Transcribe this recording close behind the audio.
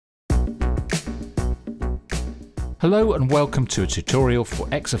Hello and welcome to a tutorial for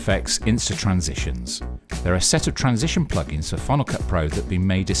XEffects Insta Transitions. They're a set of transition plugins for Final Cut Pro that have been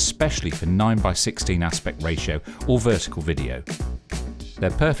made especially for 9:16 aspect ratio or vertical video.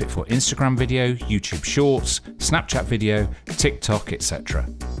 They're perfect for Instagram video, YouTube Shorts, Snapchat video, TikTok, etc.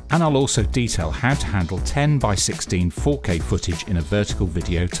 And I'll also detail how to handle 10:16 4K footage in a vertical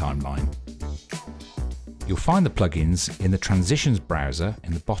video timeline. You'll find the plugins in the Transitions browser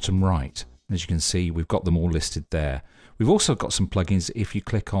in the bottom right. As you can see, we've got them all listed there. We've also got some plugins if you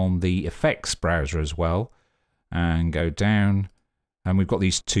click on the Effects browser as well and go down, and we've got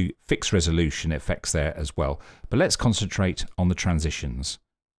these two fixed resolution effects there as well. But let's concentrate on the transitions.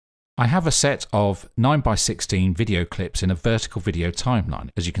 I have a set of 9:16 video clips in a vertical video timeline.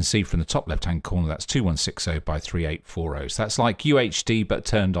 As you can see from the top left hand corner, that's 2160 by 3840. So that's like UHD but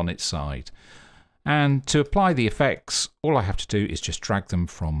turned on its side. And to apply the effects, all I have to do is just drag them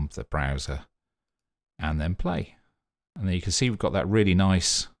from the browser and then play. And there you can see we've got that really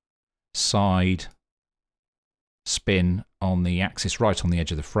nice side spin on the axis right on the edge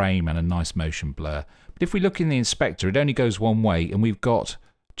of the frame and a nice motion blur. But if we look in the inspector, it only goes one way and we've got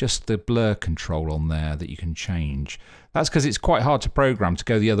just the blur control on there that you can change. That's because it's quite hard to program to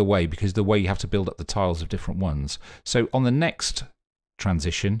go the other way because of the way you have to build up the tiles of different ones. So on the next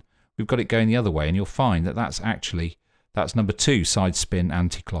transition, we've got it going the other way, and you'll find that that's number 2 side spin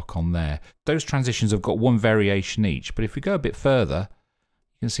anti-clock on there. Those transitions have got one variation each, but if we go a bit further,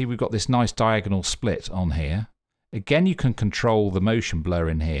 you can see we've got this nice diagonal split on here. Again, you can control the motion blur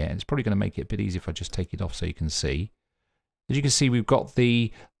in here, and it's probably going to make it a bit easier if I just take it off so you can see. As you can see, we've got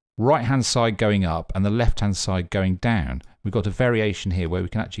the right hand side going up and the left hand side going down. We've got a variation here where we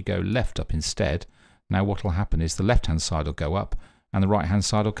can actually go left up instead. Now what will happen is the left hand side will go up and the right hand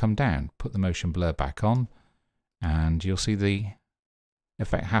side will come down. Put the motion blur back on and you'll see the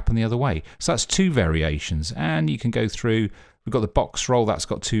effect happen the other way. So that's 2 variations, and you can go through. We've got the box roll, that's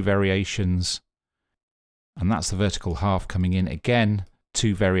got 2 variations, and that's the vertical half coming in. Again,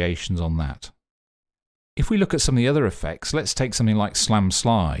 2 variations on that. If we look at some of the other effects, let's take something like slam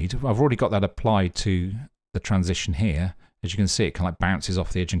slide. I've already got that applied to the transition here. As you can see, it kind of like bounces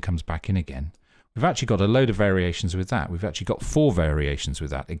off the edge and comes back in again. We've actually got a load of variations with that. We've actually got 4 variations with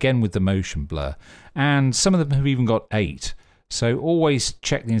that, again with the motion blur. And some of them have even got 8. So always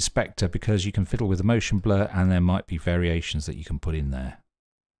check the inspector because you can fiddle with the motion blur and there might be variations that you can put in there.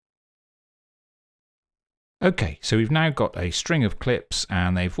 Okay, so we've now got a string of clips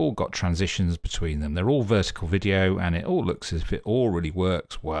and they've all got transitions between them. They're all vertical video and it all looks as if it all really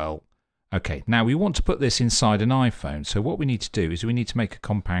works well. Okay, now we want to put this inside an iPhone. So what we need to do is we need to make a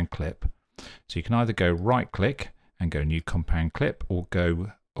compound clip. So you can either go right click and go new compound clip or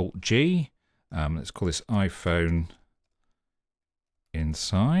go Alt G. Let's call this iPhone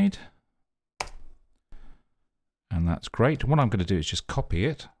inside. And that's great. What I'm going to do is just copy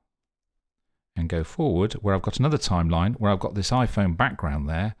it and go forward where I've got another timeline where I've got this iPhone background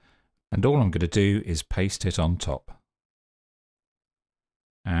there. And all I'm going to do is paste it on top.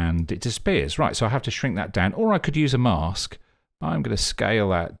 And it disappears. Right, so I have to shrink that down, or I could use a mask. I'm going to scale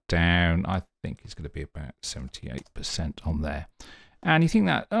that down. I think it's going to be about 78% on there. And you think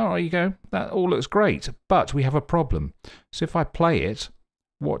that, oh, there you go, that all looks great. But we have a problem. So if I play it,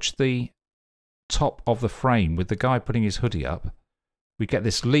 watch the top of the frame with the guy putting his hoodie up, we get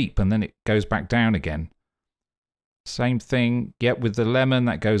this leap and then it goes back down again. Same thing, yet with the lemon,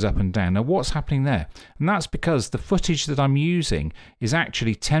 that goes up and down. Now what's happening there? And that's because the footage that I'm using is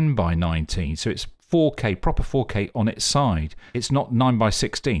actually 10:19. So it's 4K, proper 4K on its side. It's not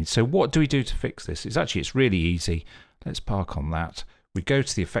 9:16. So what do we do to fix this? It's really easy. Let's park on that. We go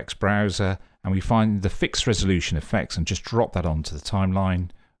to the effects browser and we find the fixed resolution effects and just drop that onto the timeline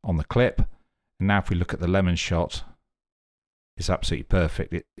on the clip. And now if we look at the lemon shot, it's absolutely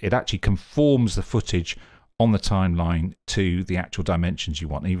perfect. It actually conforms the footage on the timeline to the actual dimensions you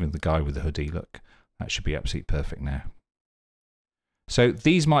want. Even the guy with the hoodie, look, that should be absolutely perfect now. So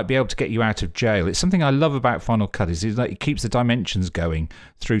these might be able to get you out of jail. It's something I love about Final Cut is that it keeps the dimensions going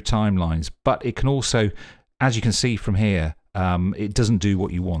through timelines, but it can also, as you can see from here, it doesn't do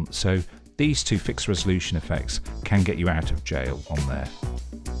what you want. So these 2 fixed resolution effects can get you out of jail on there.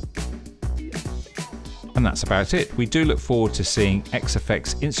 And that's about it. We do look forward to seeing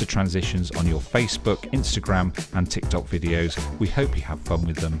XEffects Insta Transitions on your Facebook, Instagram and TikTok videos. We hope you have fun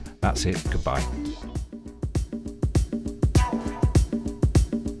with them. That's it. Goodbye.